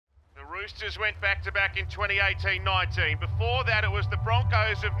Roosters went back-to-back in 2018-19. Before that, it was the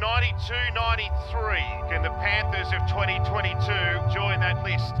Broncos of 92-93. And the Panthers of 2022 join that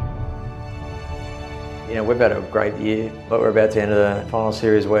list. You know, we've had a great year, but we're about to enter the final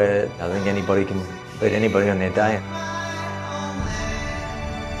series where I think anybody can beat anybody on their day.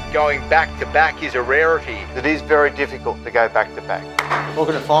 Going back-to-back is a rarity. It is very difficult to go back-to-back.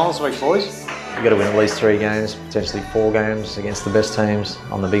 Looking at finals week, boys. You've got to win at least 3 games, potentially 4 games against the best teams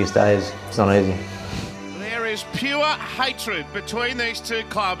on the biggest days. It's not easy. There is pure hatred between these two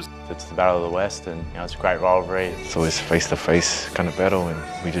clubs. It's the Battle of the West, and it's a great rivalry. It's always face-to-face kind of battle, and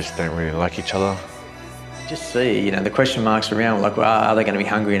we just don't really like each other. Just see, the question marks around, like, are they going to be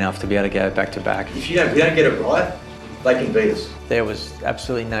hungry enough to be able to go back-to-back? If we don't get it right, they can beat us. There was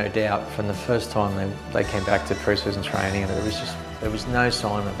absolutely no doubt from the first time they came back to pre-season training, and there was no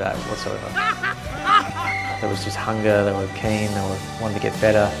sign of that whatsoever. There was just hunger, they were keen, wanted to get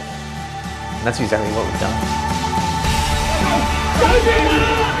better, and that's exactly what we've done.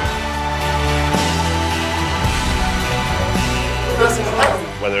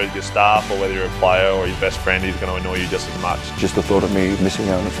 Whether it's your staff or whether you're a player or your best friend, he's going to annoy you just as much. Just the thought of me missing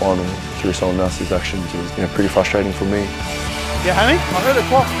out in the final through someone else's actions was pretty frustrating for me. Yeah, homie, I heard the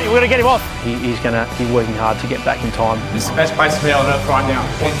clock. We're going to get him off. He's going to be working hard to get back in time. It's the best place to be able to right now.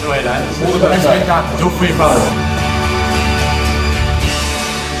 Enjoy that. All the best we've done. Do it for your brother.